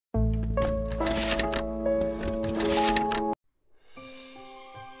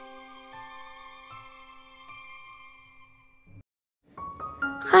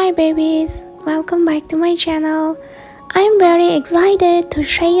Hi babies, welcome back to my channel. I am very excited to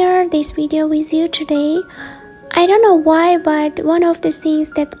share this video with you today. I don't know why, but one of the things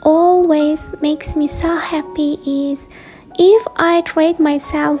that always makes me so happy is if I treat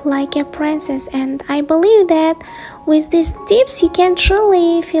myself like a princess, and I believe that with these tips you can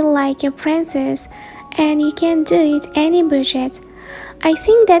truly feel like a princess and you can do it any budget. I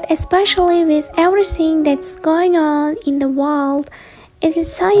think that especially with everything that's going on in the world, it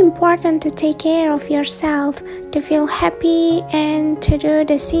is so important to take care of yourself, to feel happy and to do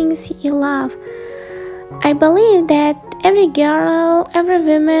the things you love. I believe that every girl, every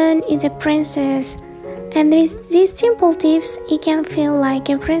woman is a princess, and with these simple tips you can feel like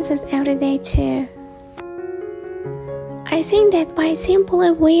a princess every day too. I think that by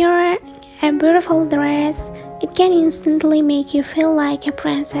simply wearing a beautiful dress, it can instantly make you feel like a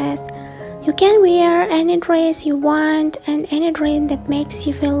princess. You can wear any dress you want and any dress that makes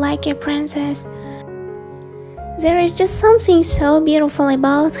you feel like a princess. There is just something so beautiful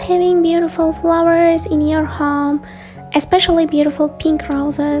about having beautiful flowers in your home, especially beautiful pink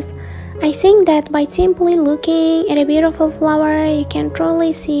roses. I think that by simply looking at a beautiful flower, you can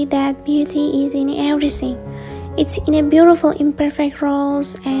truly see that beauty is in everything. It's in a beautiful imperfect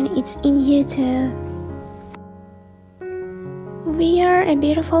rose and it's in you too. Wear a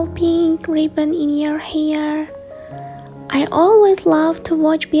beautiful pink ribbon in your hair. I always love to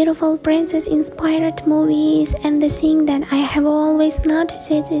watch beautiful princess-inspired movies, and the thing that I have always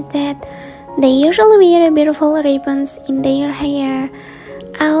noticed is that they usually wear beautiful ribbons in their hair.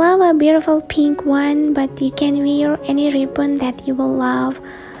 I love a beautiful pink one, but you can wear any ribbon that you will love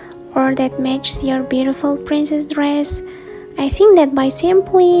or that matches your beautiful princess dress. I think that by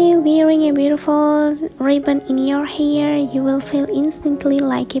simply wearing a beautiful ribbon in your hair, you will feel instantly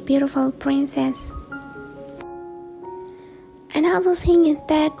like a beautiful princess. Another thing is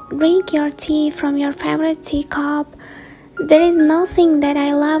that drink your tea from your favorite teacup. There is nothing that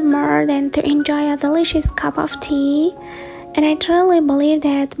I love more than to enjoy a delicious cup of tea, and I truly believe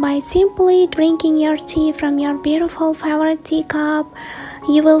that by simply drinking your tea from your beautiful favorite teacup,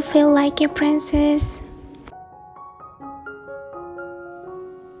 you will feel like a princess.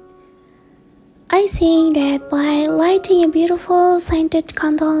 I think that by lighting a beautiful scented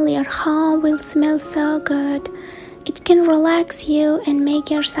candle, your home will smell so good. It can relax you and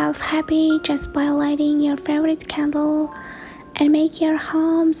make yourself happy just by lighting your favorite candle and make your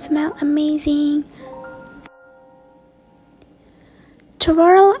home smell amazing.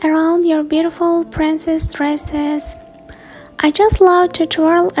 Twirl around your beautiful princess dresses. I just love to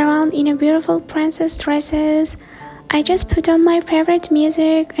twirl around in a beautiful princess dresses. I just put on my favorite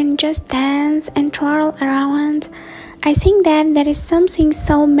music and just dance and twirl around. I think that there is something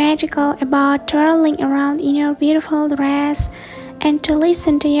so magical about twirling around in your beautiful dress and to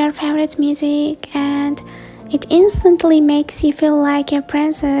listen to your favorite music, and it instantly makes you feel like a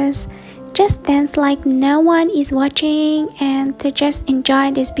princess. Just dance like no one is watching and to just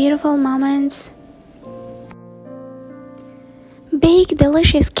enjoy these beautiful moments. Bake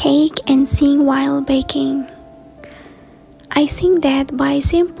delicious cake and sing while baking. I think that by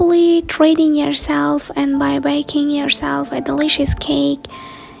simply treating yourself and by baking yourself a delicious cake,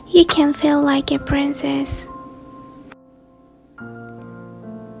 you can feel like a princess.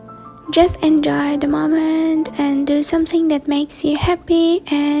 Just enjoy the moment and do something that makes you happy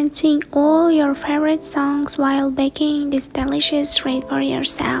and sing all your favorite songs while baking this delicious treat for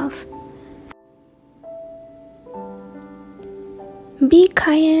yourself. Be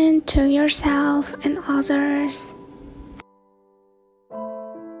kind to yourself and others.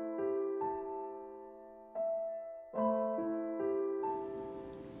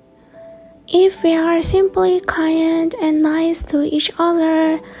 If we are simply kind and nice to each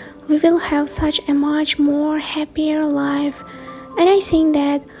other, we will have such a much more happier life, and I think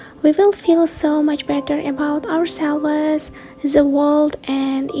that we will feel so much better about ourselves, the world,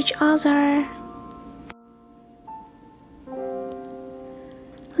 and each other.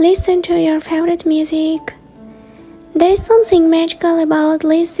 Listen to your favorite music. There is something magical about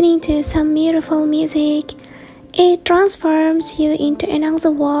listening to some beautiful music. It transforms you into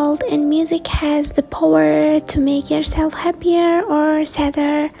another world, and music has the power to make yourself happier or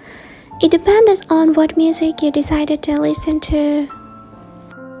sadder. It depends on what music you decided to listen to.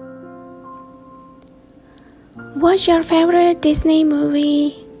 What's your favorite Disney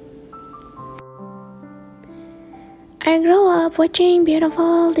movie? I grew up watching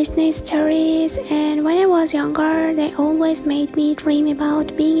beautiful Disney stories, and when I was younger, they always made me dream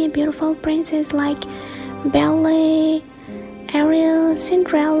about being a beautiful princess like Belle, Ariel,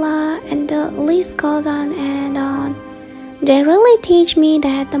 Cinderella, and the list goes on and on. They really teach me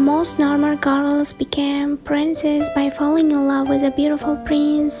that the most normal girls became princess by falling in love with a beautiful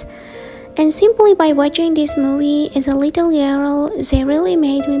prince. And simply by watching this movie as a little girl, they really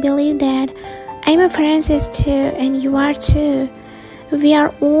made me believe that I'm a princess too, and you are too. We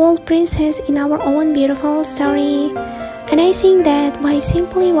are all princesses in our own beautiful story. And I think that by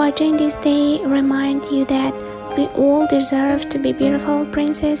simply watching this day, remind you that we all deserve to be beautiful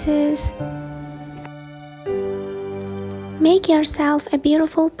princesses. Make yourself a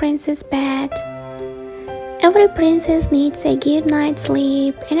beautiful princess bed. Every princess needs a good night's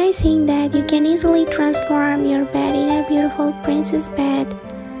sleep, and I think that you can easily transform your bed in a beautiful princess bed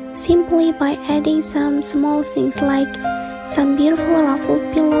simply by adding some small things like some beautiful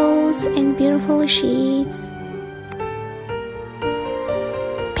ruffled pillows and beautiful sheets.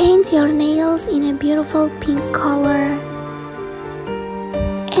 Paint your nails in a beautiful pink color.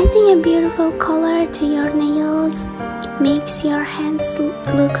 Adding a beautiful color to your nails, it makes your hands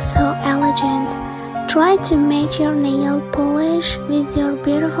look so elegant. Try to match your nail polish with your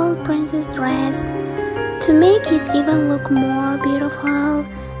beautiful princess dress to make it even look more beautiful,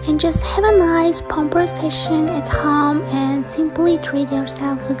 and just have a nice pamper session at home and simply treat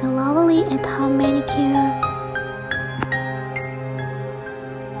yourself with a lovely at-home manicure.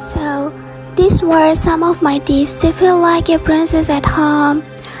 So, these were some of my tips to feel like a princess at home.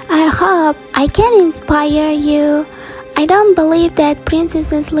 I hope I can inspire you. I don't believe that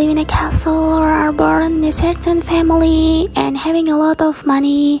princesses live in a castle or are born in a certain family and having a lot of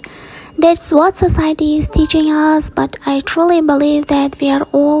money. That's what society is teaching us, but I truly believe that we are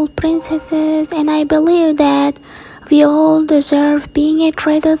all princesses, and I believe that we all deserve being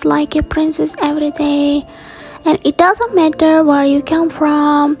treated like a princess every day. And it doesn't matter where you come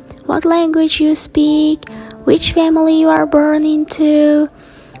from, what language you speak, which family you are born into,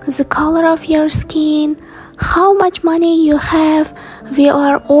 the color of your skin, how much money you have. We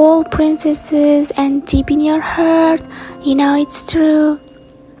are all princesses, and deep in your heart, you know it's true.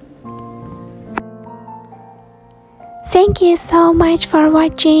 Thank you so much for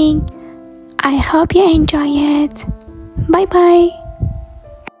watching. I hope you enjoy it. Bye bye.